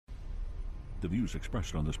The views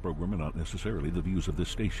expressed on this program are not necessarily the views of this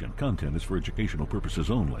station. Content is for educational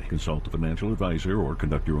purposes only. Consult a financial advisor or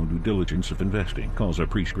conduct your own due diligence of investing. Calls are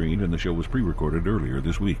pre-screened and the show was pre-recorded earlier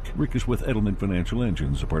this week. Rick is with Edelman Financial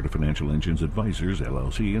Engines, a part of Financial Engines Advisors,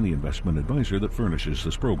 LLC, and the investment advisor that furnishes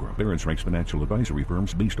this program. Barron's ranks financial advisory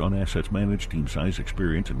firms based on assets managed, team size,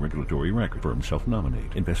 experience, and regulatory record. Firms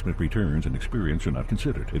self-nominate. Investment returns and experience are not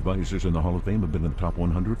considered. Advisors in the Hall of Fame have been in the top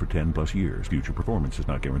 100 for 10 plus years. Future performance is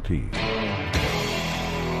not guaranteed.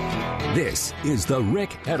 This is the Rick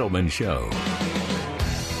Edelman Show.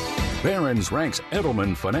 Barron's ranks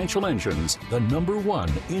Edelman Financial Engines the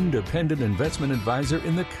 #1 independent investment advisor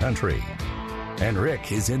in the country. And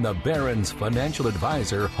Rick is in the Barron's Financial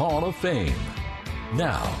Advisor Hall of Fame.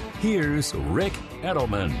 Now, here's Rick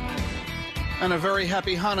Edelman. And a very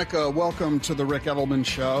happy Hanukkah. Welcome to the Rick Edelman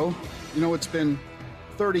Show. You know, it's been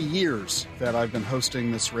 30 years that I've been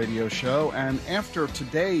hosting this radio show, and after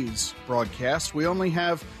today's broadcast, we only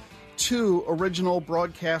have 2 original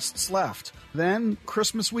broadcasts left. Then,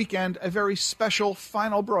 Christmas weekend, a very special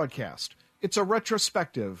final broadcast. It's a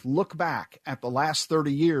retrospective look back at the last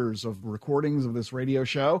 30 years of recordings of this radio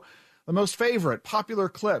show, the most favorite, popular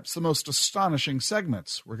clips, the most astonishing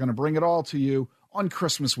segments. We're going to bring it all to you on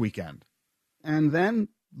Christmas weekend. And then,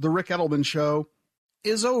 the Rick Edelman Show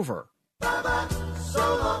is over. Bye-bye,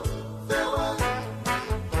 so long, farewell.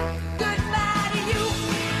 Goodbye to you.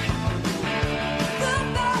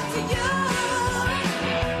 Goodbye to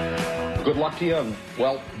you. Good luck to you, and,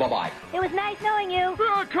 well, bye-bye. It was nice knowing you.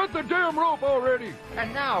 Cut the damn rope already.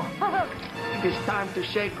 And now, it's time to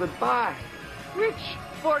say goodbye. Which,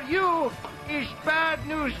 for you, is bad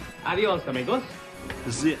news. Adios, amigos.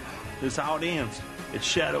 This is it. This is how it ends. It's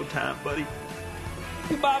shadow time, buddy.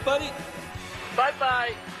 Goodbye, buddy.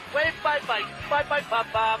 Bye-bye. Wave bye-bye. Bye-bye,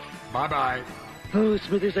 Pop-Pop. Bye-bye. Oh,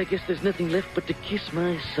 Smithers, I guess there's nothing left but to kiss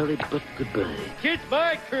my solid butt goodbye. Kiss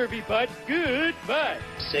my curvy butt. Goodbye.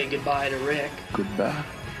 Say goodbye to Rick. Goodbye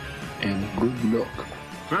and good luck.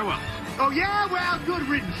 Farewell. Oh, yeah? Well, good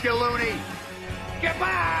riddance, you loony.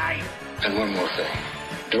 Goodbye. And one more thing.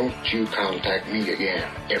 Don't you contact me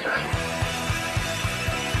again, ever.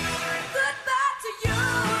 Goodbye to you.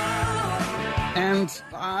 And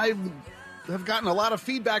I have gotten a lot of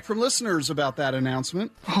feedback from listeners about that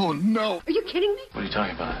announcement. Oh, no. Are you kidding me? What are you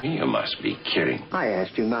talking about? You must be kidding. I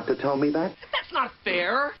asked you not to tell me that. That's not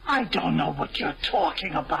fair. I don't know what you're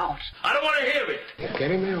talking about. I don't want to hear it. You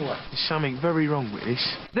kidding me or what? There's something very wrong with this.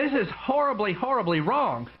 This is horribly, horribly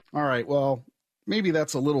wrong. All right, well, maybe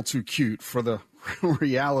that's a little too cute for the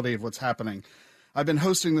reality of what's happening. I've been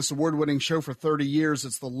hosting this award-winning show for 30 years.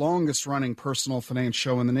 It's the longest-running personal finance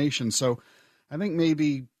show in the nation. So I think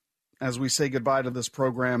maybe as we say goodbye to this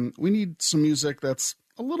program, we need some music that's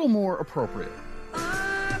a little more appropriate.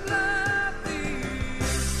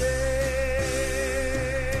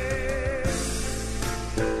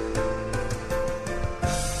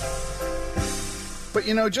 But,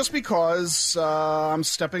 you know, just because I'm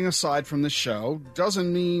stepping aside from this show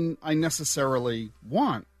doesn't mean I necessarily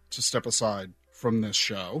want to step aside from this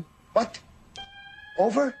show. What?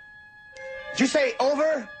 Over? Did you say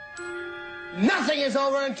over? Nothing is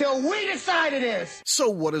over until we decide it is. So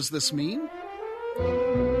what does this mean?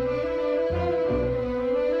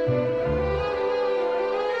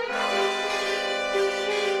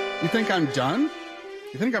 You think I'm done?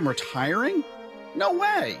 You think I'm retiring? No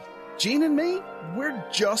way. Gene and me, we're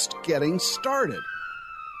just getting started.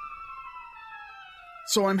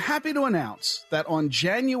 So I'm happy to announce that on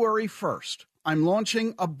January 1st, I'm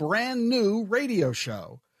launching a brand new radio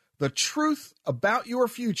show, The Truth About Your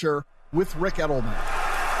Future with Rick Edelman.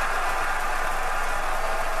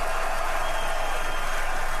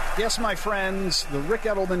 Yes, my friends, the Rick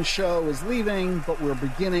Edelman Show is leaving, but we're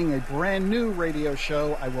beginning a brand new radio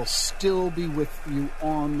show. I will still be with you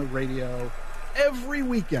on the radio every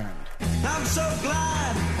weekend. I'm so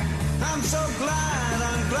glad, I'm so glad,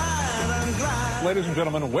 I'm glad, I'm glad. Ladies and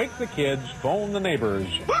gentlemen, wake the kids, phone the neighbors.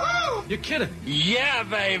 Woohoo! You're kidding. Yeah,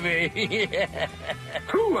 baby. Yeah.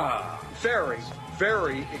 Hoo-ah. Very,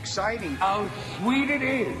 very exciting. How sweet it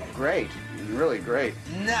is. Great. Really great.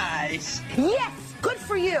 Nice. Yes, good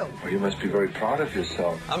for you. Well, you must be very proud of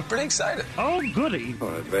yourself. I'm pretty excited. Oh, goody.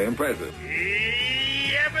 Oh, that's very impressive.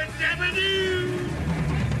 Yabba-dabba-doo.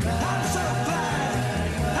 I'm so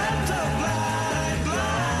glad, I'm so glad,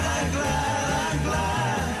 I'm glad, I'm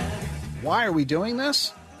glad. Why are we doing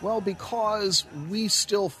this? Well, because we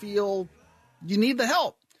still feel you need the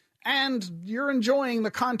help, and you're enjoying the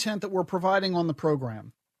content that we're providing on the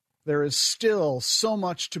program. There is still so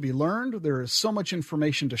much to be learned. There is so much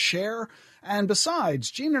information to share. And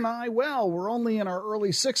besides, Gene and I, well, we're only in our early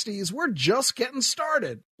 60s. We're just getting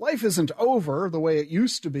started. Life isn't over the way it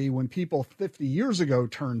used to be when people 50 years ago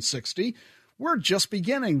turned 60. We're just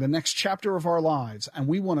beginning the next chapter of our lives, and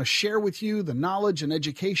we want to share with you the knowledge and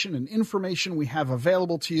education and information we have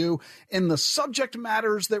available to you in the subject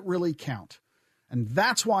matters that really count. And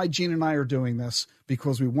that's why Gene and I are doing this,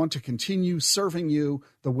 because we want to continue serving you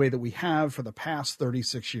the way that we have for the past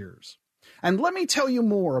 36 years. And let me tell you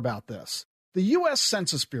more about this. The U.S.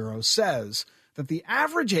 Census Bureau says that the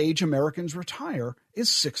average age Americans retire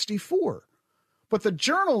is 64. But the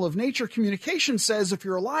Journal of Nature Communication says if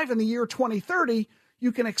you're alive in the year 2030,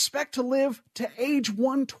 you can expect to live to age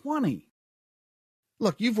 120.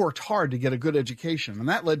 Look, you've worked hard to get a good education, and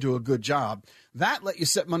that led to a good job. That let you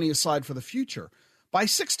set money aside for the future. By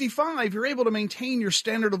 65, you're able to maintain your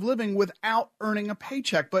standard of living without earning a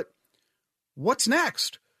paycheck. But what's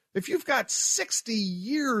next? If you've got 60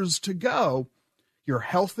 years to go, you're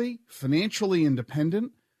healthy, financially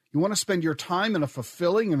independent. You want to spend your time in a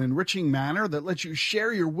fulfilling and enriching manner that lets you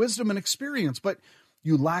share your wisdom and experience, but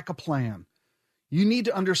you lack a plan. You need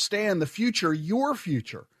to understand the future, your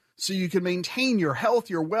future, so you can maintain your health,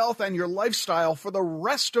 your wealth, and your lifestyle for the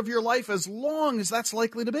rest of your life as long as that's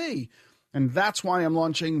likely to be. And that's why I'm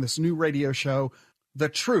launching this new radio show, The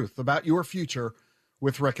Truth About Your Future,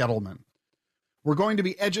 with Ric Edelman. We're going to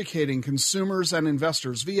be educating consumers and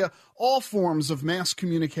investors via all forms of mass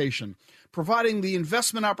communication, providing the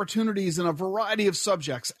investment opportunities in a variety of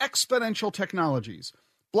subjects, exponential technologies,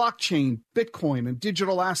 blockchain, Bitcoin and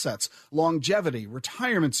digital assets, longevity,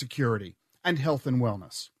 retirement security, and health and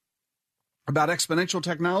wellness. About exponential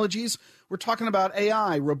technologies, we're talking about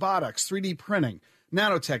AI, robotics, 3D printing,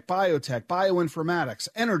 nanotech, biotech, bioinformatics,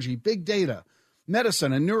 energy, big data,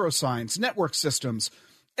 medicine and neuroscience, network systems,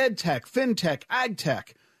 edtech, fintech,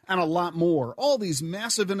 agtech, and a lot more. All these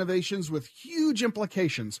massive innovations with huge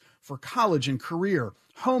implications for college and career,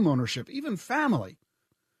 home ownership, even family,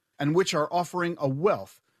 and which are offering a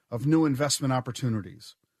wealth of new investment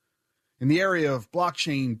opportunities. In the area of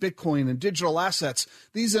blockchain, Bitcoin, and digital assets,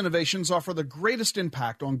 these innovations offer the greatest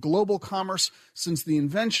impact on global commerce since the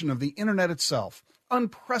invention of the Internet itself.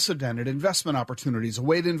 Unprecedented investment opportunities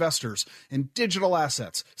await investors in digital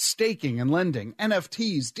assets, staking and lending,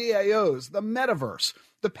 NFTs, DAOs, the metaverse,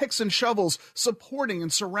 the picks and shovels supporting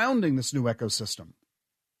and surrounding this new ecosystem.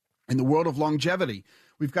 In the world of longevity,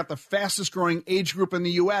 we've got the fastest growing age group in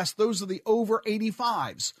the U.S. Those are the over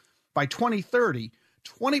 85s. By 2030,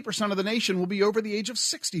 20% of the nation will be over the age of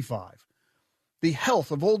 65. The health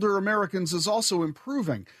of older Americans is also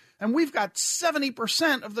improving, and we've got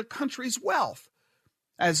 70% of the country's wealth.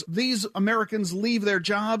 As these Americans leave their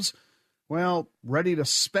jobs, well, ready to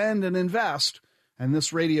spend and invest, and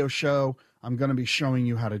this radio show, I'm going to be showing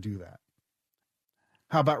you how to do that.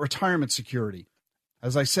 How about retirement security?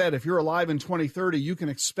 As I said, if you're alive in 2030, you can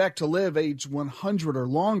expect to live age 100 or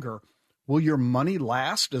longer. Will your money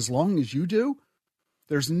last as long as you do?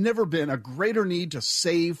 There's never been a greater need to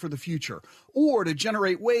save for the future or to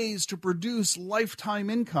generate ways to produce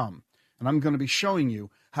lifetime income. And I'm going to be showing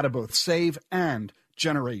you how to both save and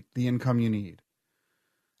generate the income you need.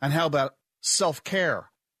 And how about self-care,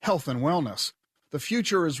 health and wellness? The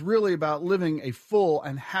future is really about living a full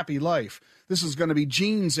and happy life. This is going to be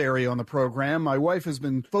Gene's area on the program. My wife has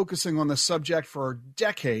been focusing on this subject for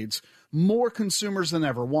decades. More consumers than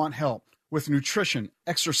ever want help with nutrition,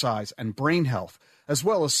 exercise, and brain health, as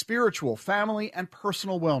well as spiritual, family, and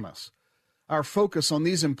personal wellness. Our focus on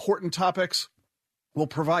these important topics will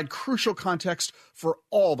provide crucial context for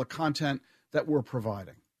all the content that we're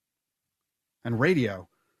providing. And radio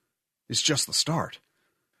is just the start.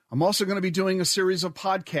 I'm also going to be doing a series of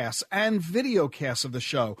podcasts and videocasts of the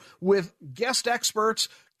show with guest experts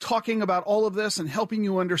talking about all of this and helping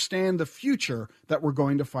you understand the future that we're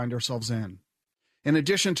going to find ourselves in. In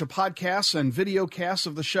addition to podcasts and videocasts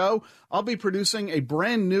of the show, I'll be producing a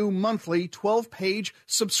brand new monthly 12-page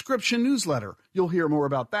subscription newsletter. You'll hear more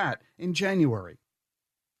about that in January.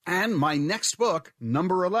 And my next book,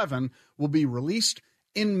 number 11, will be released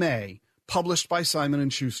in May, published by Simon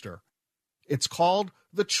 & Schuster. It's called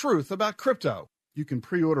The Truth About Crypto. You can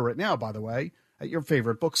pre-order it now, by the way, at your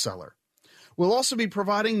favorite bookseller. We'll also be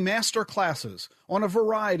providing master classes on a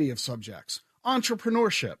variety of subjects: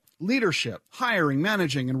 entrepreneurship, leadership, hiring,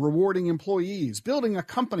 managing, and rewarding employees, building a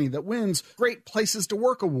company that wins Great Places to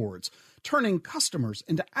Work awards, turning customers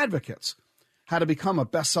into advocates, how to become a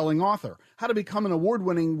best-selling author, how to become an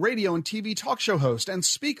award-winning radio and TV talk show host and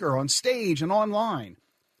speaker on stage and online,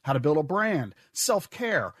 how to build a brand,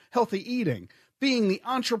 self-care, healthy eating, being the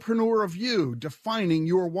entrepreneur of you, defining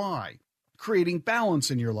your why, creating balance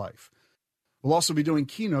in your life. We'll also be doing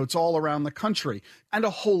keynotes all around the country and a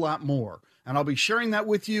whole lot more. And I'll be sharing that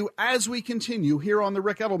with you as we continue here on The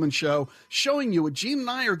Rick Edelman Show, showing you what Gene and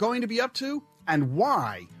I are going to be up to and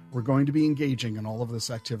why we're going to be engaging in all of this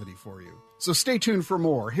activity for you. So stay tuned for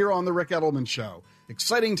more here on The Rick Edelman Show.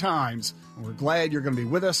 Exciting times, and we're glad you're going to be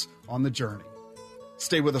with us on the journey.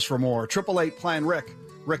 Stay with us for more. 888-PLAN-RICK,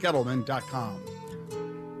 rickedelman.com.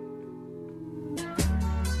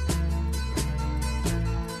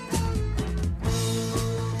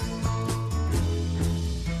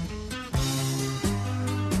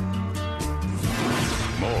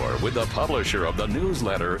 More with the publisher of the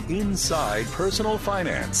newsletter Inside Personal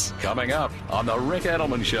Finance, coming up on The Rick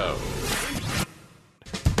Edelman Show.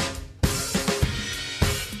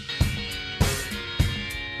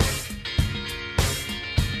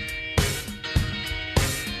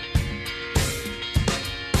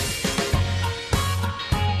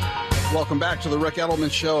 Welcome back to the Rick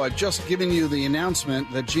Edelman Show. I've just given you the announcement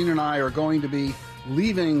that Gene and I are going to be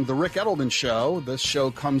leaving the Rick Edelman Show. This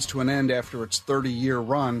show comes to an end after its 30-year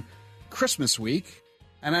run Christmas week.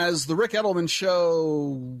 And as the Rick Edelman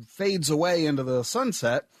Show fades away into the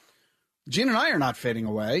sunset, Gene and I are not fading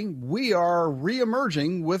away. We are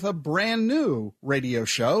reemerging with a brand new radio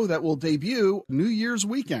show that will debut New Year's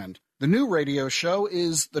weekend. The new radio show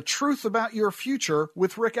is The Truth About Your Future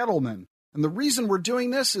with Rick Edelman. And the reason we're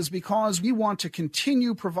doing this is because we want to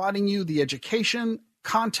continue providing you the education,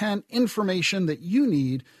 content, information that you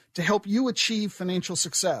need to help you achieve financial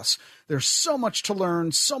success. There's so much to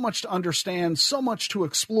learn, so much to understand, so much to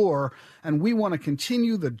explore, and we want to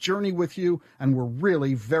continue the journey with you, and we're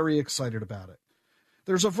really very excited about it.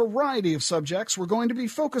 There's a variety of subjects we're going to be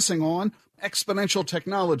focusing on: exponential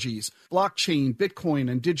technologies, blockchain, Bitcoin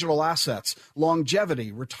and digital assets,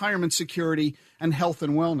 longevity, retirement security, and health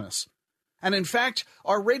and wellness. And in fact,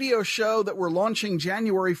 our radio show that we're launching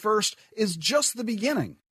January 1st is just the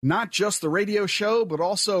beginning. Not just the radio show, but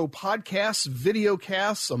also podcasts,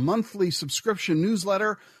 videocasts, a monthly subscription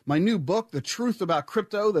newsletter, my new book, The Truth About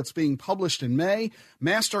Crypto, that's being published in May,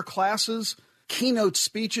 master classes, keynote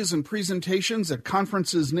speeches and presentations at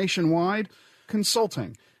conferences nationwide,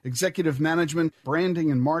 consulting, executive management, branding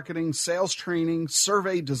and marketing, sales training,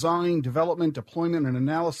 survey design, development, deployment, and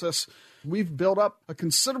analysis. We've built up a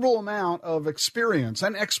considerable amount of experience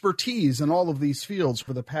and expertise in all of these fields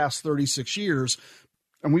for the past 36 years,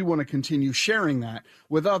 and we want to continue sharing that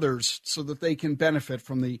with others so that they can benefit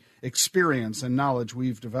from the experience and knowledge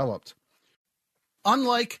we've developed.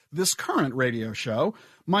 Unlike this current radio show,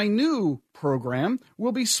 my new program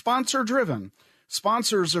will be sponsor-driven.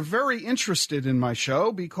 Sponsors are very interested in my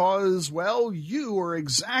show because, well, you are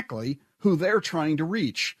exactly who they're trying to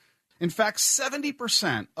reach. In fact,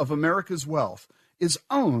 70% of America's wealth is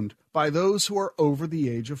owned by those who are over the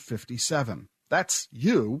age of 57. That's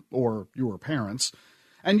you or your parents.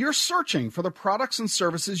 And you're searching for the products and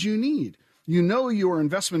services you need. You know your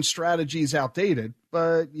investment strategy is outdated,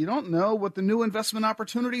 but you don't know what the new investment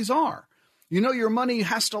opportunities are. You know your money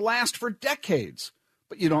has to last for decades,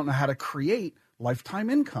 but you don't know how to create lifetime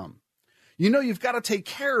income. You know you've got to take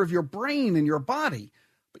care of your brain and your body,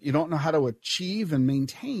 but you don't know how to achieve and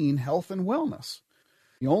maintain health and wellness.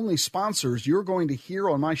 The only sponsors you're going to hear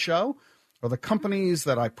on my show are the companies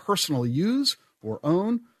that I personally use or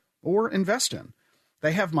own or invest in.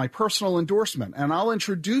 They have my personal endorsement, and I'll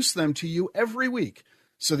introduce them to you every week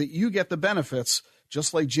so that you get the benefits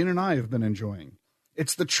just like Gene and I have been enjoying.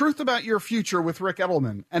 It's The Truth About Your Future with Rick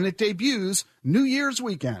Edelman, and it debuts New Year's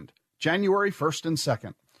weekend, January 1st and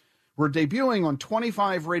 2nd. We're debuting on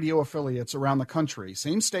 25 radio affiliates around the country.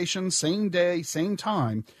 Same station, same day, same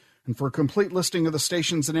time. And for a complete listing of the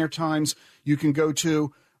stations and airtimes, you can go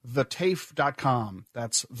to thetayf.com.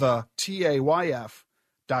 That's thetayf.com.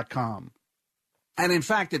 And in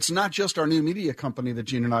fact, it's not just our new media company that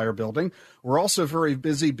Gene and I are building. We're also very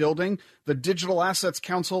busy building the Digital Assets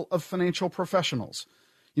Council of Financial Professionals.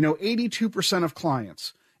 82% of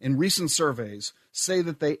clients in recent surveys say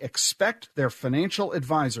that they expect their financial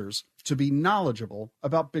advisors to be knowledgeable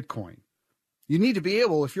about Bitcoin. You need to be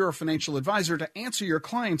able, if you're a financial advisor, to answer your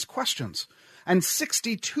clients' questions. And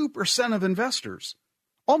 62% of investors,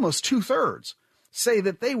 almost two-thirds, say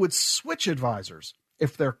that they would switch advisors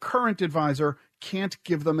if their current advisor can't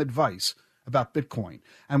give them advice about Bitcoin.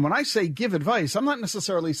 And when I say give advice, I'm not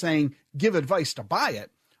necessarily saying give advice to buy it.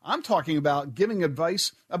 I'm talking about giving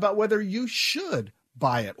advice about whether you should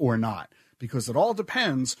buy it or not, because it all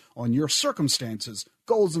depends on your circumstances,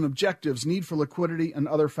 goals and objectives, need for liquidity, and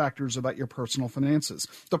other factors about your personal finances.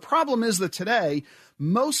 The problem is that today,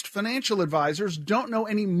 most financial advisors don't know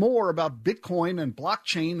any more about Bitcoin and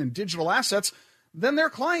blockchain and digital assets than their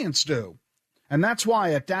clients do. And that's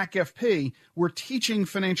why at DAC FP, we're teaching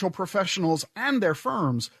financial professionals and their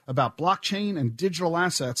firms about blockchain and digital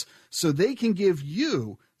assets so they can give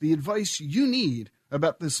you the advice you need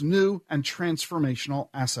about this new and transformational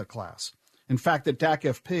asset class. In fact, at DAC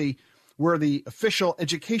FP, we're the official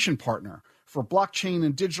education partner for blockchain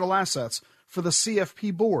and digital assets for the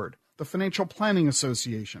CFP Board, the Financial Planning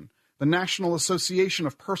Association, the National Association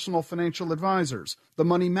of Personal Financial Advisors, the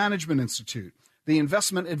Money Management Institute, the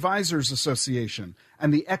Investment Advisors Association,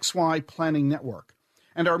 and the XY Planning Network.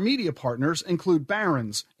 And our media partners include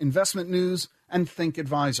Barron's, Investment News, and Think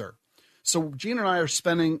Advisor. So Gene and I are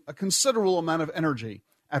spending a considerable amount of energy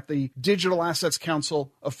at the Digital Assets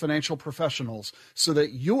Council of Financial Professionals so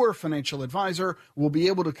that your financial advisor will be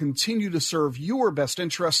able to continue to serve your best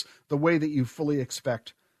interests the way that you fully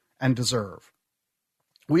expect and deserve.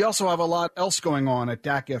 We also have a lot else going on at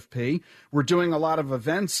DAC FP. We're doing a lot of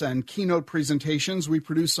events and keynote presentations. We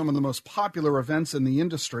produce some of the most popular events in the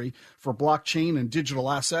industry for blockchain and digital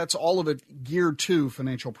assets, all of it geared to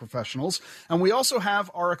financial professionals. And we also have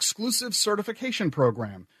our exclusive certification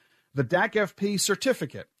program, the DAC FP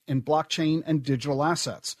Certificate in Blockchain and Digital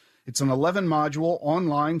Assets. It's an 11-module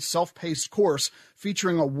online self-paced course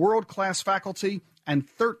featuring a world-class faculty and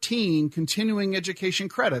 13 continuing education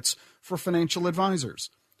credits for financial advisors.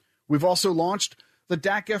 We've also launched the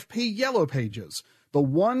DAC FP Yellow Pages, the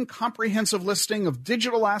one comprehensive listing of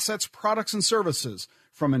digital assets, products, and services,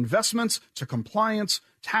 from investments to compliance,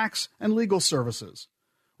 tax, and legal services.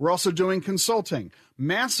 We're also doing consulting,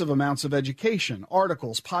 massive amounts of education,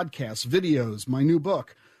 articles, podcasts, videos, my new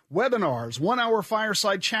book, webinars, 1-hour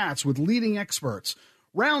fireside chats with leading experts,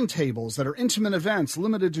 roundtables that are intimate events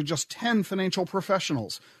limited to just 10 financial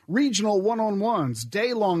professionals, regional one-on-ones,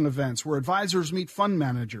 day-long events where advisors meet fund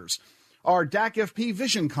managers, our DAC FP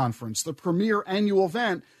Vision Conference, the premier annual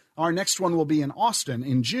event. Our next one will be in Austin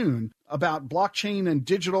in June about blockchain and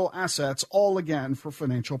digital assets, all again for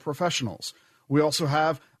financial professionals. We also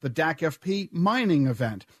have the DAC FP Mining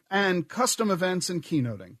event and custom events and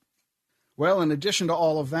keynoting. Well, in addition to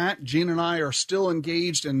all of that, Gene and I are still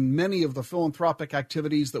engaged in many of the philanthropic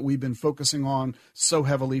activities that we've been focusing on so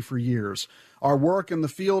heavily for years. Our work in the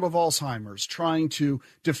field of Alzheimer's, trying to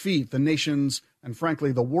defeat the nation's and,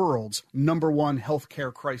 frankly, the world's #1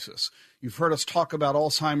 healthcare crisis. You've heard us talk about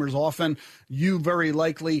Alzheimer's often. You very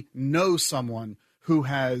likely know someone who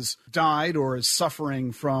has died or is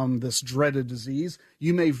suffering from this dreaded disease.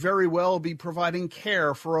 You may very well be providing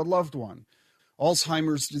care for a loved one.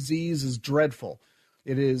 Alzheimer's disease is dreadful.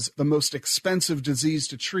 It is the most expensive disease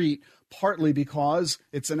to treat, partly because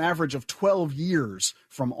it's an average of 12 years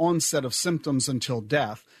from onset of symptoms until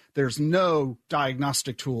death. There's no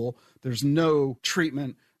diagnostic tool. There's no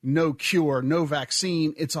treatment, no cure, no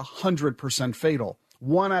vaccine. It's 100% fatal.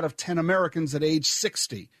 1 out of 10 Americans at age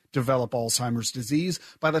 60 develop Alzheimer's disease.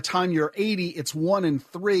 By the time you're 80, it's 1 in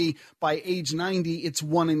 3. By age 90, it's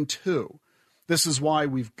 1 in 2. This is why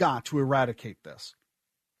we've got to eradicate this.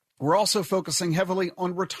 We're also focusing heavily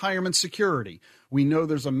on retirement security. We know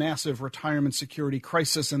there's a massive retirement security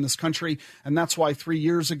crisis in this country, and that's why 3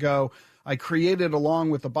 years ago I created,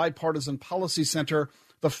 along with the Bipartisan Policy Center,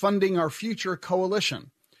 the Funding Our Future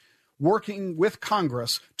Coalition, working with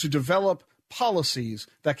Congress to develop policies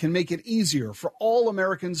that can make it easier for all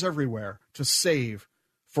Americans everywhere to save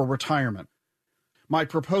for retirement. My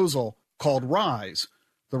proposal, called RISE,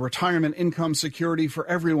 the Retirement Income Security for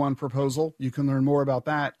Everyone proposal, you can learn more about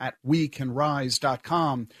that at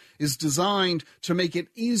wecanrise.com, is designed to make it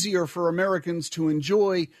easier for Americans to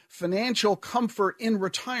enjoy financial comfort in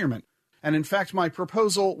retirement. And in fact, my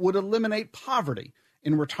proposal would eliminate poverty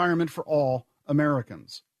in retirement for all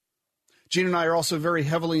Americans. Gene and I are also very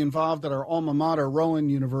heavily involved at our alma mater, Rowan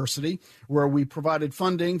University, where we provided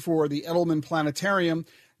funding for the Edelman Planetarium.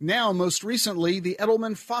 Now, most recently, the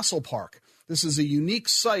Edelman Fossil Park. This is a unique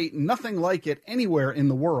site, nothing like it anywhere in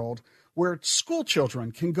the world, where school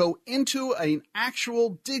children can go into an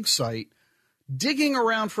actual dig site, digging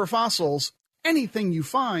around for fossils. Anything you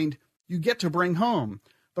find, you get to bring home.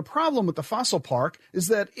 The problem with the fossil park is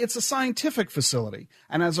that it's a scientific facility,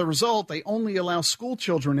 and as a result, they only allow school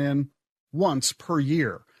children in once per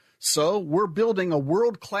year. So we're building a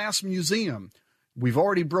world-class museum. We've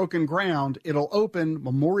already broken ground. It'll open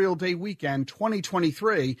Memorial Day weekend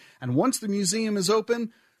 2023, and once the museum is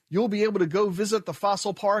open, you'll be able to go visit the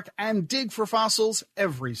fossil park and dig for fossils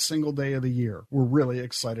every single day of the year. We're really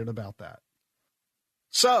excited about that.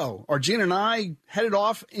 So, are Gene and I headed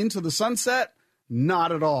off into the sunset?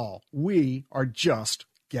 Not at all. We are just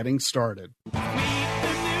getting started.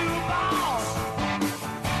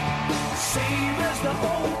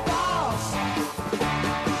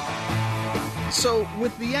 So,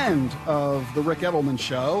 with the end of The Rick Edelman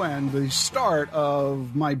Show and the start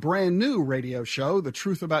of my brand new radio show, The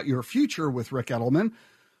Truth About Your Future with Rick Edelman,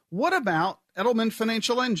 what about Edelman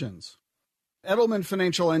Financial Engines? Edelman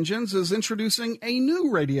Financial Engines is introducing a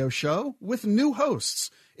new radio show with new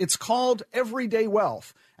hosts. It's called Everyday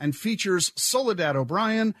Wealth and features Soledad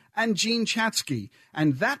O'Brien and Gene Chatzky,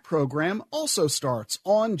 and that program also starts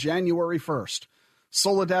on January 1st.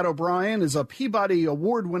 Soledad O'Brien is a Peabody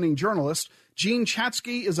Award-winning journalist. Gene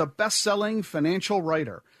Chatzky is a best-selling financial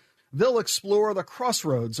writer. They'll explore the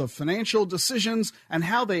crossroads of financial decisions and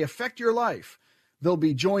how they affect your life. They'll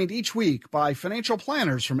be joined each week by financial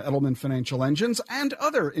planners from Edelman Financial Engines and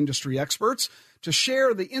other industry experts to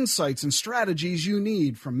share the insights and strategies you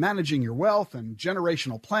need, from managing your wealth and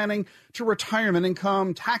generational planning to retirement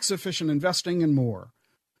income, tax-efficient investing, and more.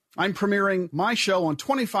 I'm premiering my show on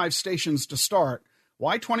 25 stations to start.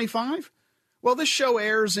 Why 25? Well, this show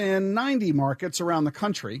airs in 90 markets around the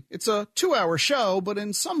country. It's a 2-hour show, but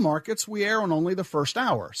in some markets we air on only the first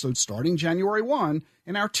hour. So starting January 1,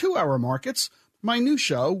 in our 2-hour markets, my new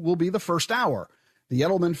show will be the first hour. The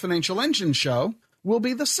Edelman Financial Engine show will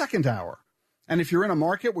be the second hour. And if you're in a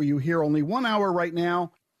market where you hear only 1 hour right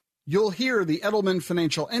now, you'll hear the Edelman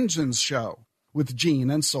Financial Engines show with Gene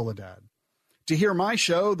and Soledad. To hear my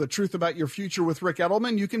show, The Truth About Your Future with Rick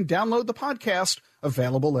Edelman, you can download the podcast,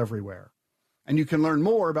 available everywhere. And you can learn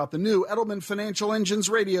more about the new Edelman Financial Engines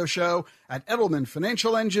radio show at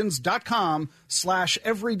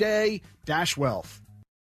edelmanfinancialengines.com/everyday-wealth.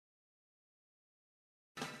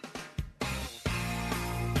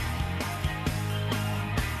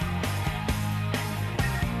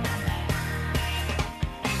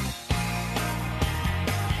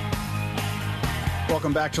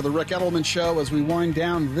 Welcome back to the Rick Edelman Show as we wind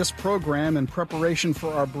down this program in preparation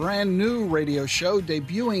for our brand new radio show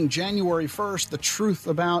debuting January 1st, The Truth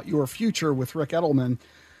About Your Future with Rick Edelman.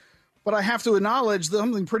 But I have to acknowledge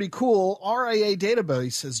something pretty cool. RIA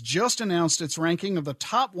Database has just announced its ranking of the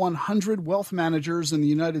top 100 wealth managers in the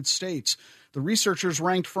United States. The researchers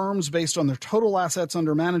ranked firms based on their total assets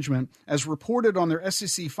under management as reported on their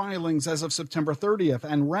SEC filings as of September 30th,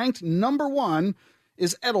 and ranked number 1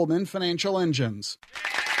 is Edelman Financial Engines.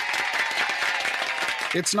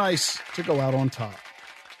 It's nice to go out on top.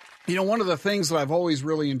 You know, one of the things that I've always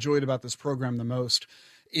really enjoyed about this program the most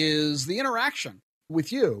is the interaction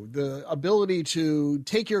with you, the ability to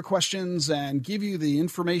take your questions and give you the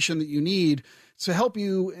information that you need to help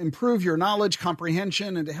you improve your knowledge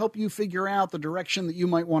comprehension and to help you figure out the direction that you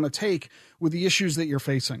might want to take with the issues that you're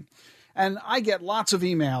facing. And I get lots of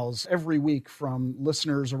emails every week from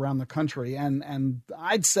listeners around the country, and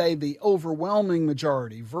I'd say the overwhelming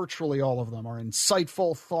majority, virtually all of them, are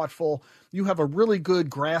insightful, thoughtful. You have a really good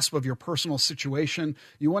grasp of your personal situation.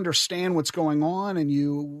 You understand what's going on, and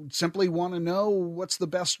you simply want to know what's the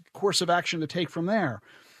best course of action to take from there.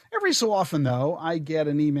 Every so often, though, I get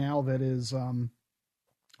an email that is a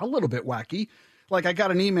little bit wacky. Like, I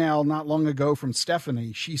got an email not long ago from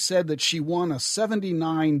Stephanie. She said that she won a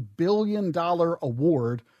 $79 billion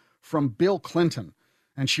award from Bill Clinton,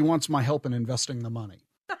 and she wants my help in investing the money.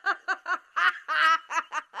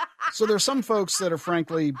 So there's some folks that are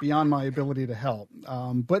frankly beyond my ability to help.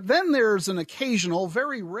 But then there's an occasional,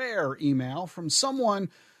 very rare email from someone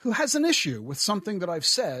who has an issue with something that I've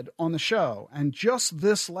said on the show. And just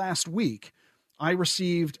this last week, I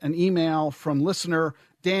received an email from listener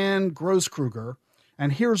Dan Grosskruger,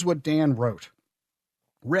 and here's what Dan wrote.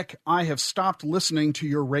 Rick, I have stopped listening to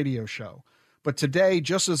your radio show, but today,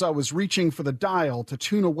 just as I was reaching for the dial to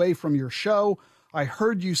tune away from your show, I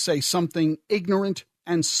heard you say something ignorant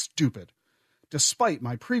and stupid. Despite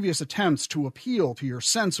my previous attempts to appeal to your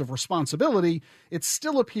sense of responsibility, it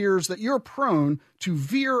still appears that you're prone to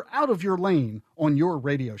veer out of your lane on your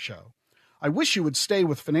radio show. I wish you would stay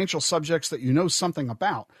with financial subjects that you know something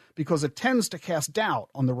about, because it tends to cast doubt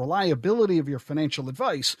on the reliability of your financial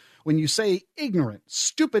advice when you say ignorant,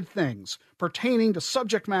 stupid things pertaining to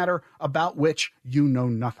subject matter about which you know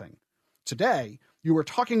nothing. Today, you were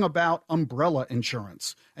talking about umbrella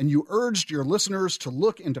insurance, and you urged your listeners to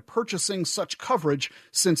look into purchasing such coverage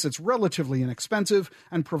since it's relatively inexpensive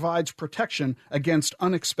and provides protection against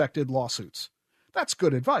unexpected lawsuits. That's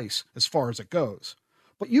good advice as far as it goes.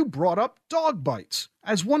 But you brought up dog bites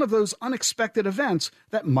as one of those unexpected events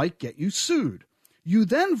that might get you sued. You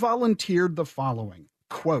then volunteered the following,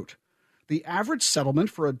 quote, the average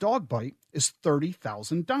settlement for a dog bite is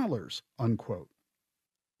 $30,000, unquote.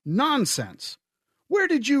 Nonsense. Where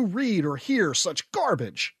did you read or hear such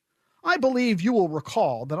garbage? I believe you will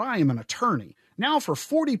recall that I am an attorney, now for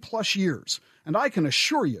 40-plus years, and I can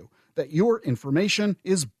assure you that your information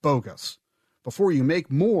is bogus. Before you make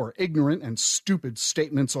more ignorant and stupid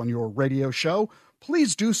statements on your radio show,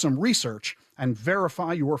 please do some research and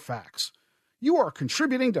verify your facts. You are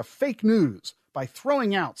contributing to fake news by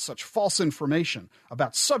throwing out such false information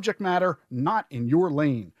about subject matter not in your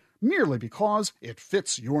lane, merely because it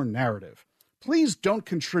fits your narrative. Please don't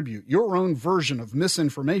contribute your own version of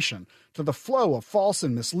misinformation to the flow of false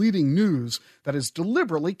and misleading news that is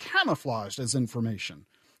deliberately camouflaged as information.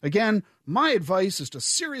 Again, my advice is to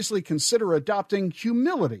seriously consider adopting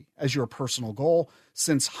humility as your personal goal,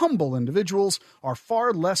 since humble individuals are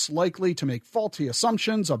far less likely to make faulty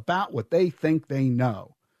assumptions about what they think they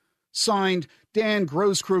know. Signed, Dan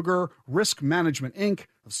Grosskruger, Risk Management, Inc.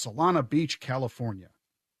 of Solana Beach, California.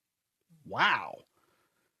 Wow.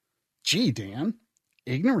 Gee, Dan,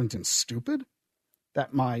 ignorant and stupid?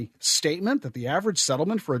 That my statement that the average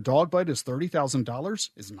settlement for a dog bite is $30,000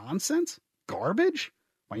 is nonsense? Garbage?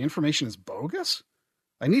 My information is bogus?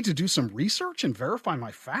 I need to do some research and verify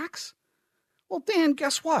my facts? Well, Dan,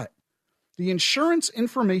 guess what? The Insurance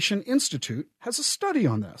Information Institute has a study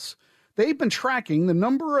on this. They've been tracking the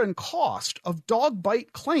number and cost of dog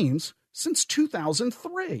bite claims since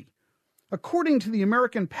 2003. According to the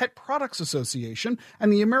American Pet Products Association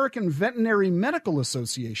and the American Veterinary Medical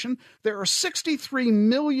Association, there are 63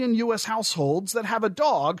 million U.S. households that have a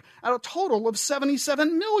dog out of a total of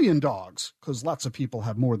 77 million dogs, because lots of people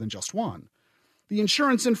have more than just one. The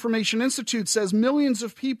Insurance Information Institute says millions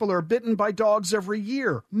of people are bitten by dogs every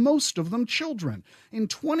year, most of them children. In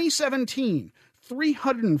 2017,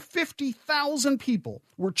 350,000 people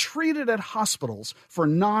were treated at hospitals for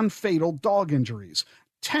non-fatal dog injuries.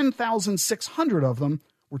 10,600 of them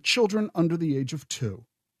were children under the age of 2.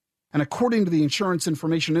 And according to the Insurance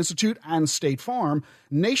Information Institute and State Farm,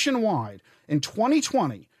 nationwide, in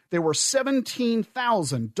 2020, there were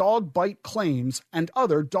 17,000 dog bite claims and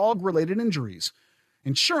other dog-related injuries.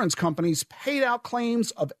 Insurance companies paid out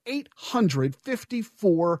claims of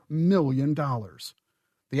 $854 million.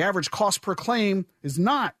 The average cost per claim is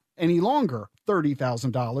not any longer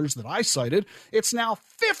 $30,000 that I cited. It's now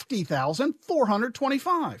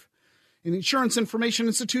 $50,425. The Insurance Information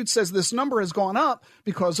Institute says this number has gone up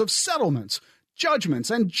because of settlements,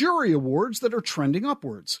 judgments, and jury awards that are trending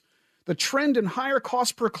upwards. The trend in higher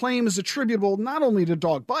cost per claim is attributable not only to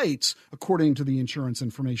dog bites, according to the Insurance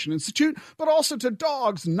Information Institute, but also to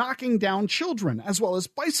dogs knocking down children, as well as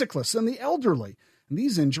bicyclists and the elderly. And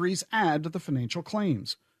these injuries add to the financial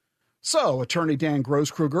claims. So, Attorney Dan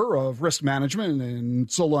Grosskruger of Risk Management in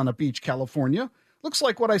Solana Beach, California, looks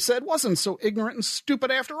like what I said wasn't so ignorant and stupid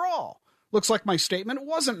after all. Looks like my statement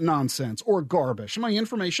wasn't nonsense or garbage, and my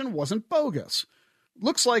information wasn't bogus.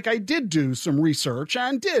 Looks like I did do some research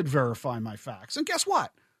and did verify my facts. And guess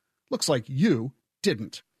what? Looks like you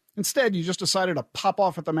didn't. Instead, you just decided to pop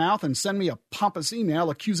off at the mouth and send me a pompous email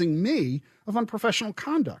accusing me of unprofessional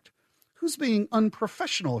conduct. Who's being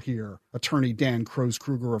unprofessional here, Attorney Dan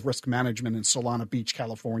Grosskruger of Risk Management in Solana Beach,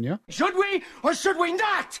 California? Should we or should we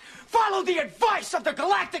not follow the advice of the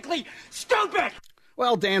galactically stupid?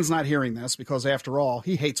 Well, Dan's not hearing this because, after all,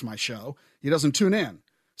 he hates my show. He doesn't tune in.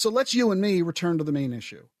 So let's you and me return to the main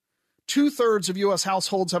issue. 2/3 of U.S.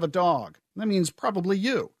 households have a dog. That means probably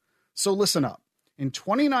you. So listen up. In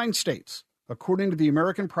 29 states, according to the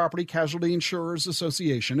American Property Casualty Insurers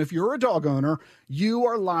Association, if you're a dog owner, you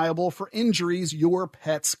are liable for injuries your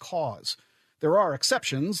pets cause. There are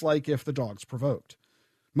exceptions, like if the dog's provoked.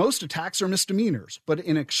 Most attacks are misdemeanors, but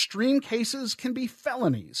in extreme cases can be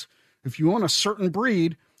felonies. If you own a certain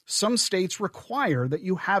breed, some states require that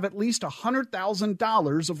you have at least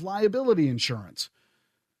 $100,000 of liability insurance.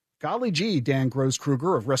 Golly gee, Dan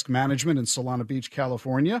Grosskruger of Risk Management in Solana Beach,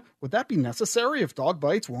 California, would that be necessary if dog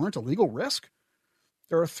bites weren't a legal risk?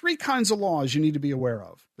 There are 3 kinds of laws you need to be aware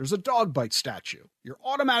of. There's a dog bite statute. You're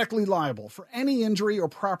automatically liable for any injury or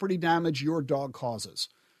property damage your dog causes.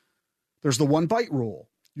 There's the one bite rule.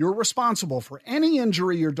 You're responsible for any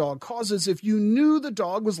injury your dog causes if you knew the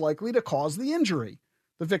dog was likely to cause the injury.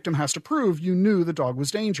 The victim has to prove you knew the dog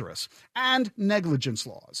was dangerous. And negligence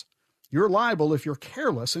laws. You're liable if you're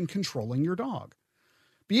careless in controlling your dog.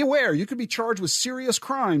 Be aware, you could be charged with serious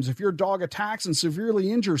crimes if your dog attacks and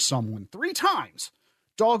severely injures someone. 3 times.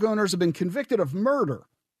 Dog owners have been convicted of murder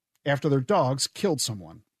after their dogs killed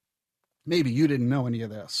someone. Maybe you didn't know any of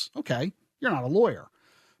this. Okay, you're not a lawyer.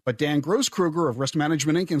 But Dan Grosskruger of Risk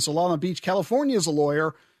Management, Inc. in Solana Beach, California is a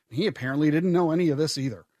lawyer, and he apparently didn't know any of this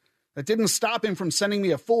either. That didn't stop him from sending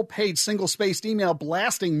me a full-page, single-spaced email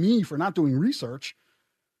blasting me for not doing research.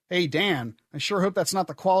 Hey, Dan, I sure hope that's not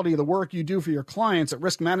the quality of the work you do for your clients at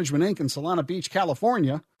Risk Management Inc. in Solana Beach,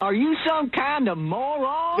 California. Are you some kind of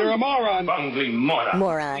moron? You're a moron. Bungling moron.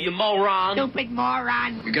 Moron. You moron. Stupid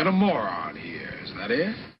moron. We got a moron here, is that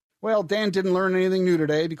it? Well, Dan didn't learn anything new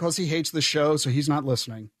today because he hates the show, so he's not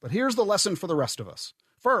listening. But here's the lesson for the rest of us.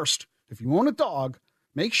 First, if you own a dog,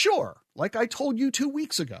 make sure, like I told you 2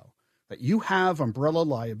 weeks ago, that you have umbrella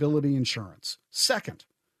liability insurance. Second,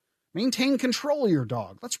 maintain control of your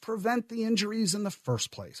dog. Let's prevent the injuries in the first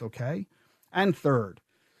place, okay? And third,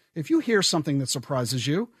 if you hear something that surprises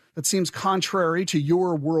you, that seems contrary to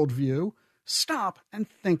your worldview, stop and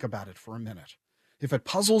think about it for a minute. If it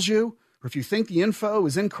puzzles you, or if you think the info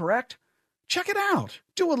is incorrect, check it out.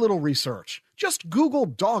 Do a little research. Just Google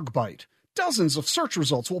dog bite. Dozens of search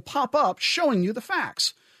results will pop up showing you the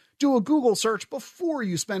facts. Do a Google search before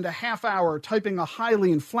you spend a half hour typing a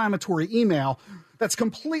highly inflammatory email that's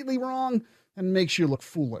completely wrong and makes you look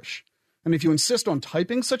foolish. And if you insist on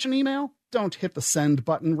typing such an email, don't hit the send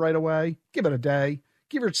button right away. Give it a day.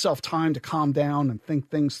 Give yourself time to calm down and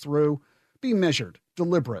think things through. Be measured,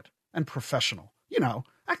 deliberate, and professional. You know,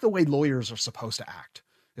 act the way lawyers are supposed to act,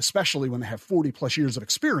 especially when they have 40-plus years of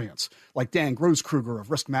experience, like Dan Grosskruger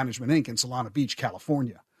of Risk Management Inc. in Solana Beach,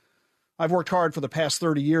 California. I've worked hard for the past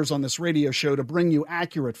 30 years on this radio show to bring you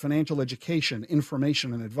accurate financial education,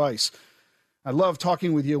 information, and advice. I love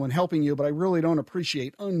talking with you and helping you, but I really don't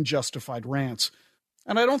appreciate unjustified rants.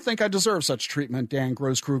 And I don't think I deserve such treatment, Dan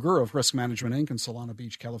Grosskruger of Risk Management Inc. in Solana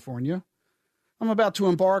Beach, California. I'm about to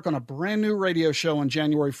embark on a brand new radio show on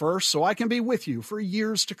January 1st so I can be with you for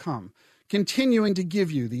years to come, continuing to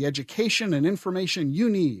give you the education and information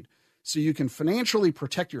you need so you can financially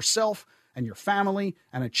protect yourself and your family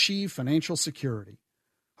and achieve financial security.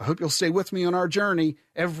 I hope you'll stay with me on our journey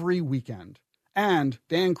every weekend. And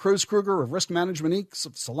Dan Grosskruger of Risk Management Inc.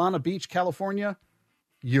 of Solana Beach, California,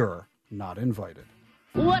 you're not invited.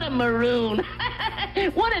 What a maroon.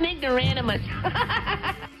 What an ignoramus.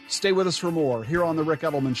 Stay with us for more here on The Rick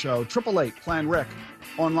Edelman Show. 888-PLAN-RICK,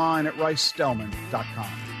 online at ricedelman.com.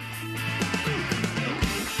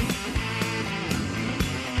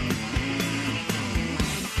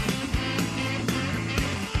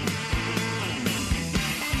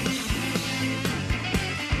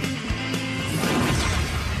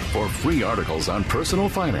 For free articles on personal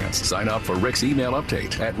finance, sign up for Rick's email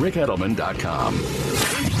update at rickedelman.com.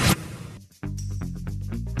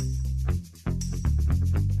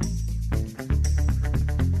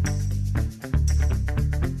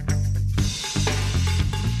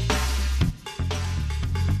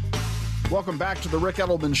 Welcome back to the Rick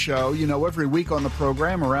Edelman Show. You know, every week on the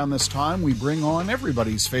program around this time, we bring on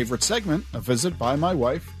everybody's favorite segment, a visit by my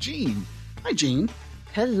wife, Jean. Hi, Jean.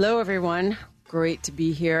 Hello, everyone. Great to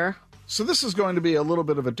be here. So this is going to be a little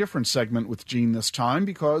bit of a different segment with Jean this time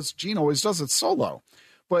because Jean always does it solo.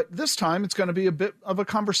 But this time it's going to be a bit of a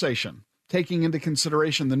conversation, taking into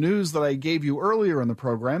consideration the news that I gave you earlier in the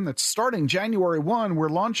program that starting January 1, we're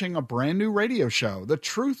launching a brand new radio show, The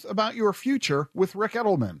Truth About Your Future with Rick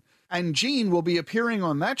Edelman. And Jean will be appearing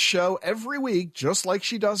on that show every week, just like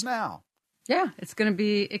she does now. Yeah, it's going to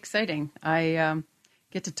be exciting. I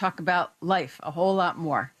get to talk about life a whole lot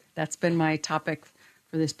more. That's been my topic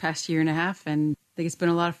for this past year and a half, and I think it's been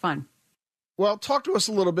a lot of fun. Well, talk to us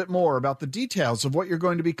a little bit more about the details of what you're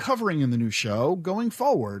going to be covering in the new show going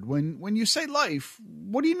forward. When you say life,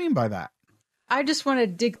 what do you mean by that? I just want to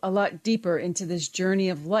dig a lot deeper into this journey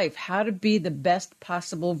of life, how to be the best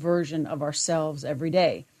possible version of ourselves every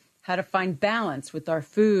day, how to find balance with our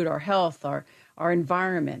food, our health, our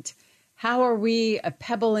environment. How are we a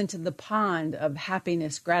pebble into the pond of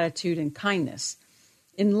happiness, gratitude, and kindness?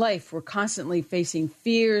 In life, we're constantly facing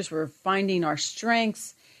fears, we're finding our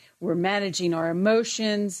strengths, we're managing our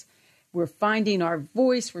emotions, we're finding our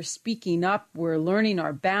voice, we're speaking up, we're learning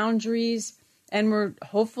our boundaries, and we're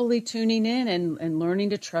hopefully tuning in and learning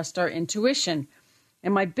to trust our intuition.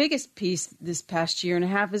 And my biggest piece this past year and a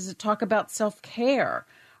half is to talk about self-care.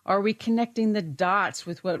 Are we connecting the dots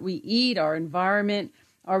with what we eat, our environment?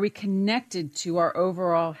 Are we connected to our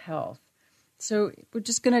overall health? So we're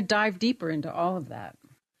just going to dive deeper into all of that.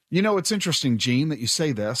 You know, it's interesting, Jean, that you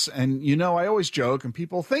say this. And, you know, I always joke and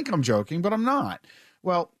people think I'm joking, but I'm not.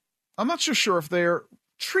 Well, I'm not so sure if they're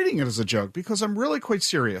treating it as a joke because I'm really quite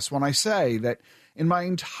serious when I say that in my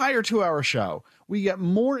entire 2-hour show, we get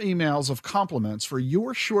more emails of compliments for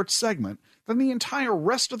your short segment than the entire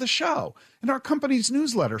rest of the show. In our company's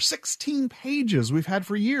newsletter, 16 pages we've had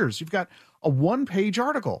for years. You've got a 1-page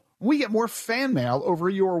article. We get more fan mail over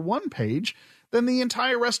your 1 page than the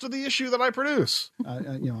entire rest of the issue that I produce.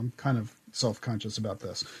 I'm kind of self-conscious about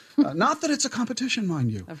this. Not that it's a competition,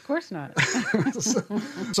 mind you. Of course not.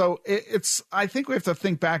 So I think we have to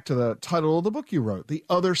think back to the title of the book you wrote, The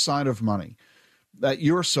Other Side of Money, that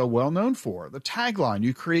you're so well known for. The tagline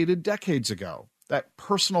you created decades ago, that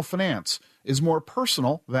personal finance is more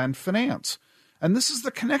personal than finance. And this is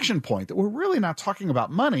the connection point, that we're really not talking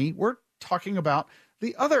about money. We're talking about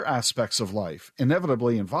the other aspects of life,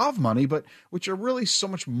 inevitably involve money, but which are really so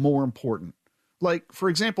much more important. Like, for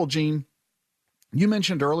example, Gene, you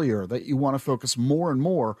mentioned earlier that you want to focus more and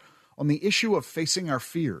more on the issue of facing our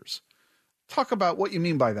fears. Talk about what you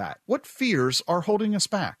mean by that. What fears are holding us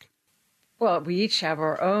back? Well, we each have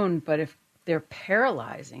our own, but if they're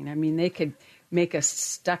paralyzing, I mean, they could make us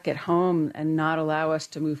stuck at home and not allow us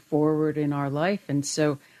to move forward in our life. And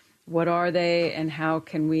so what are they, and how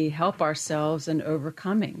can we help ourselves in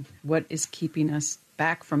overcoming what is keeping us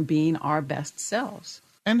back from being our best selves?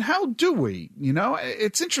 And how do we? You know,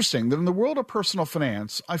 it's interesting that in the world of personal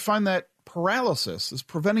finance, I find that paralysis is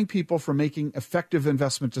preventing people from making effective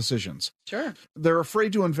investment decisions. Sure. They're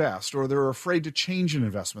afraid to invest, or they're afraid to change an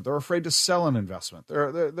investment. They're afraid to sell an investment.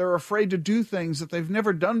 They're afraid to do things that they've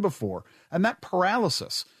never done before. And that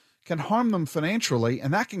paralysis can harm them financially,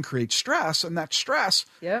 and that can create stress, and that stress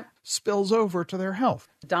spills over to their health.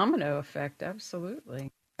 Domino effect,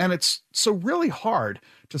 absolutely. And it's so really hard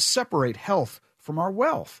to separate health from our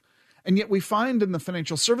wealth. And yet we find in the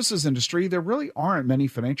financial services industry, there really aren't many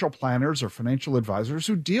financial planners or financial advisors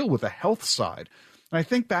who deal with the health side. And I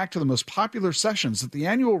think back to the most popular sessions at the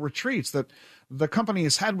annual retreats that the company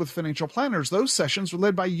has had with financial planners. Those sessions were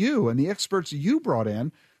led by you and the experts you brought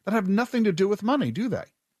in that have nothing to do with money, do they?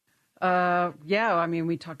 Yeah, I mean,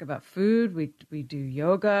 we talk about food, we do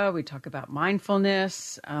yoga, we talk about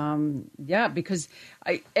mindfulness. Because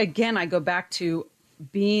I go back to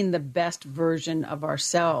being the best version of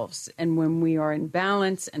ourselves. And when we are in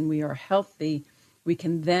balance and we are healthy, we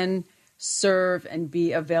can then serve and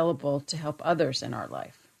be available to help others in our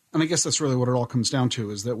life. And I guess that's really what it all comes down to,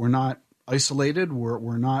 is that we're not isolated.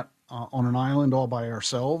 We're not on an island all by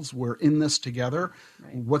ourselves. We're in this together.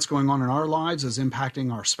 Right. What's going on in our lives is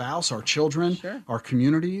impacting our spouse, our children, our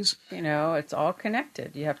communities. You know, it's all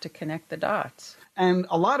connected. You have to connect the dots. And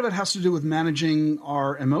a lot of it has to do with managing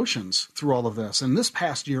our emotions through all of this. And this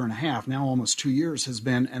past year and a half, now almost 2 years, has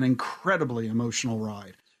been an incredibly emotional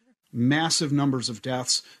ride. Massive numbers of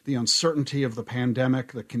deaths, the uncertainty of the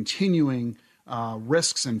pandemic, the continuing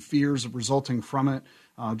risks and fears resulting from it.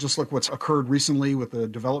 Just like what's occurred recently with the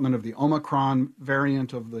development of the Omicron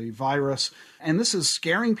variant of the virus. And this is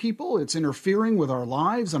scaring people. It's interfering with our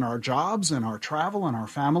lives and our jobs and our travel and our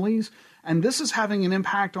families. And this is having an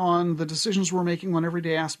impact on the decisions we're making on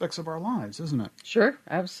everyday aspects of our lives, isn't it? Sure,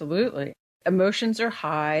 absolutely. Emotions are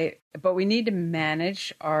high, but we need to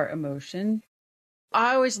manage our emotion.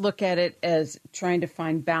 I always look at it as trying to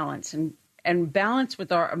find balance. And balance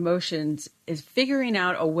with our emotions is figuring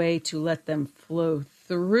out a way to let them flow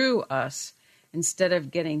through us instead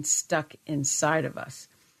of getting stuck inside of us.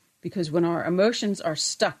 Because when our emotions are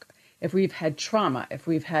stuck, if we've had trauma, if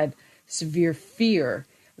we've had severe fear,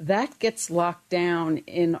 that gets locked down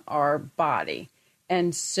in our body.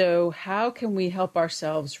 And so how can we help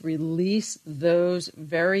ourselves release those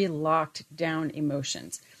very locked down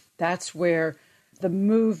emotions? That's where the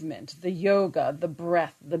movement, the yoga, the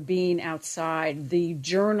breath, the being outside, the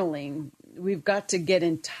journaling, we've got to get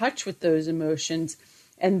in touch with those emotions.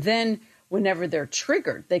 And then whenever they're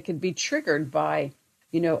triggered, they could be triggered by,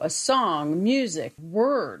 a song, music,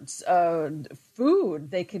 words,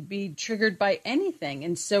 food. They could be triggered by anything.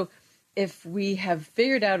 And so if we have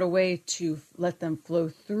figured out a way to let them flow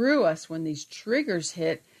through us when these triggers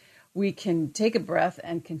hit, we can take a breath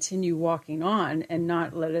and continue walking on and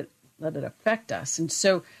not let it affect us. And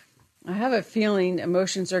so I have a feeling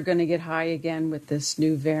emotions are going to get high again with this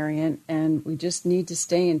new variant, and we just need to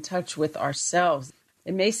stay in touch with ourselves.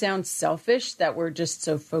 It may sound selfish that we're just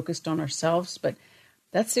so focused on ourselves, but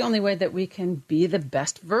that's the only way that we can be the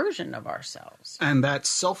best version of ourselves. And that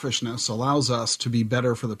selfishness allows us to be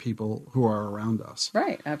better for the people who are around us.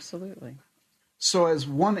 Right, absolutely. So as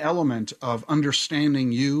one element of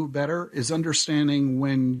understanding you better is understanding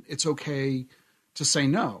when it's okay to say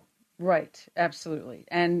no. Right, absolutely.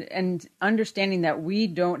 And understanding that we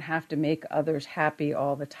don't have to make others happy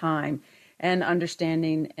all the time, and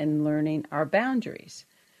understanding and learning our boundaries.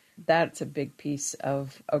 That's a big piece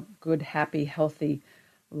of a good, happy, healthy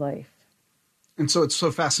life. And so it's so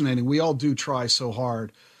fascinating. We all do try so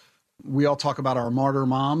hard. We all talk about our martyr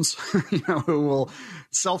moms, who will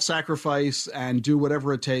self-sacrifice and do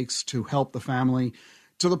whatever it takes to help the family.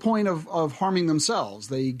 to the point of harming themselves.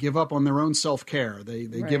 They give up on their own self-care. They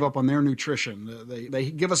Right. give up on their nutrition.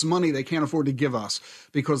 They give us money they can't afford to give us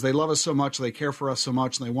because they love us so much, they care for us so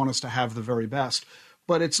much, and they want us to have the very best.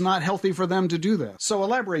 But it's not healthy for them to do this. So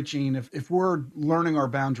elaborate, Gene, if we're learning our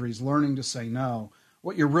boundaries, learning to say no,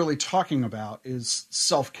 what you're really talking about is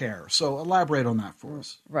self-care. So elaborate on that for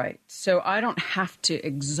us. Right. So I don't have to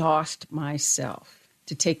exhaust myself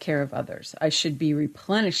to take care of others. I should be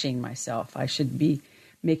replenishing myself. I should be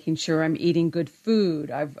making sure I'm eating good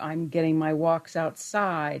food. I'm getting my walks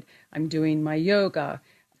outside. I'm doing my yoga.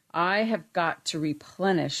 I have got to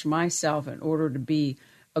replenish myself in order to be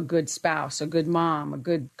a good spouse, a good mom, a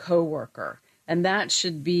good coworker. And that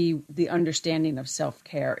should be the understanding of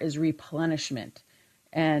self-care, is replenishment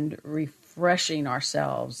and refreshing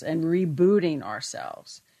ourselves and rebooting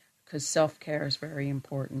ourselves, because self-care is very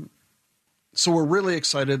important. So we're really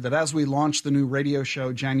excited that as we launch the new radio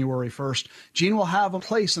show January 1st, Gene will have a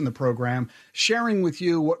place in the program sharing with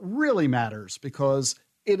you what really matters, because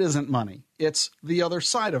it isn't money. It's the other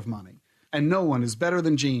side of money. And no one is better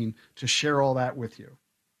than Gene to share all that with you.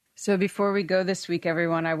 So before we go this week,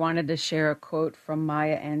 everyone, I wanted to share a quote from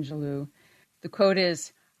Maya Angelou. The quote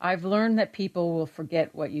is, "I've learned that people will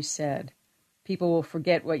forget what you said. People will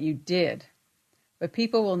forget what you did. But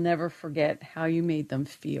people will never forget how you made them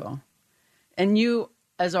feel." And you,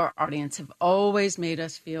 as our audience, have always made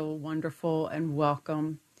us feel wonderful and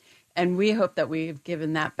welcome. And we hope that we've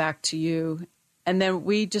given that back to you. And then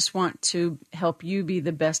we just want to help you be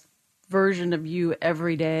the best version of you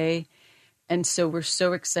every day. And so we're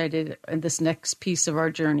so excited in this next piece of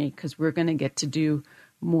our journey, because we're going to get to do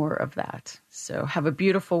more of that. So have a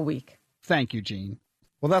beautiful week. Thank you, Gene.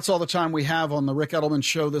 Well, that's all the time we have on the Rick Edelman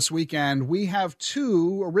Show this weekend. We have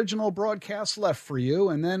 2 original broadcasts left for you,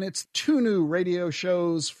 and then it's 2 new radio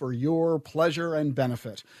shows for your pleasure and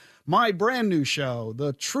benefit. My brand new show,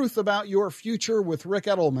 The Truth About Your Future with Rick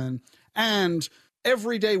Edelman, and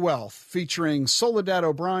Everyday Wealth, featuring Soledad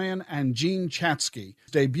O'Brien and Gene Chatsky,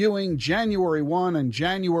 debuting January 1 and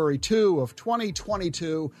January 2 of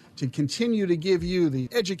 2022 to continue to give you the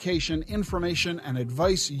education, information, and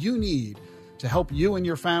advice you need to help you and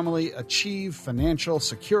your family achieve financial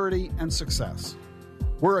security and success.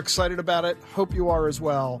 We're excited about it. Hope you are as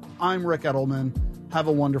well. I'm Rick Edelman. Have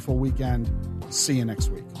a wonderful weekend. See you next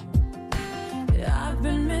week. I've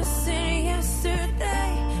been missing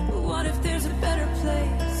yesterday, but what if there's a better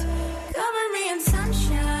place? Cover me in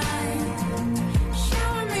sunshine,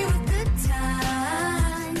 shower me with good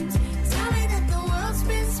times. Tell me that the world's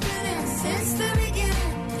been spinning since the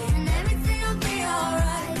beginning, and everything will be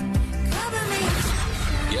alright. Cover me in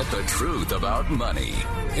sunshine. Get the truth about money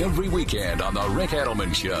every weekend on The Rick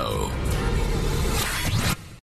Edelman Show.